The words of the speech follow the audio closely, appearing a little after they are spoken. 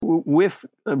with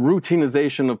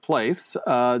routinization of place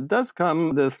does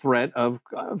come the threat of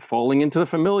falling into the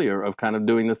familiar, of kind of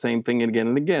doing the same thing again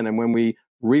and again. And when we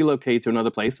relocate to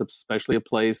another place, especially a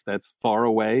place that's far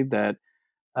away, that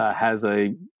has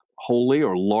a wholly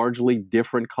or largely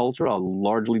different culture, a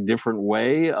largely different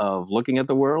way of looking at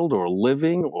the world or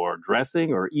living or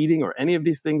dressing or eating or any of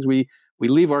these things, we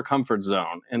leave our comfort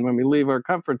zone. And when we leave our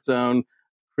comfort zone,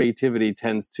 creativity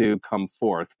tends to come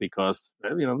forth because,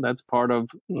 that's part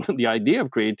of the idea of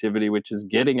creativity, which is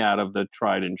getting out of the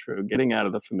tried and true, getting out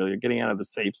of the familiar, getting out of the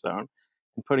safe zone,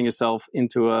 and putting yourself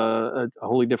into a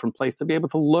wholly different place to be able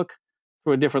to look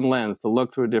through a different lens, to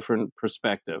look through a different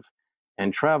perspective.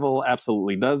 And travel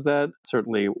absolutely does that,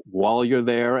 certainly while you're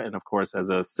there. And of course, as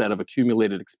a set of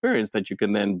accumulated experience that you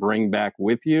can then bring back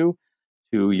with you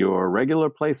to your regular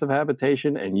place of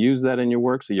habitation and use that in your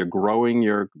work. So you're growing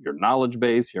your knowledge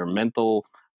base, your mental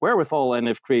wherewithal. And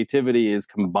if creativity is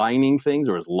combining things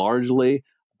or is largely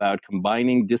about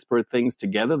combining disparate things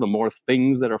together, the more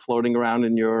things that are floating around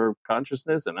in your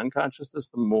consciousness and unconsciousness,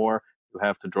 the more you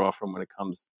have to draw from when it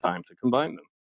comes time to combine them.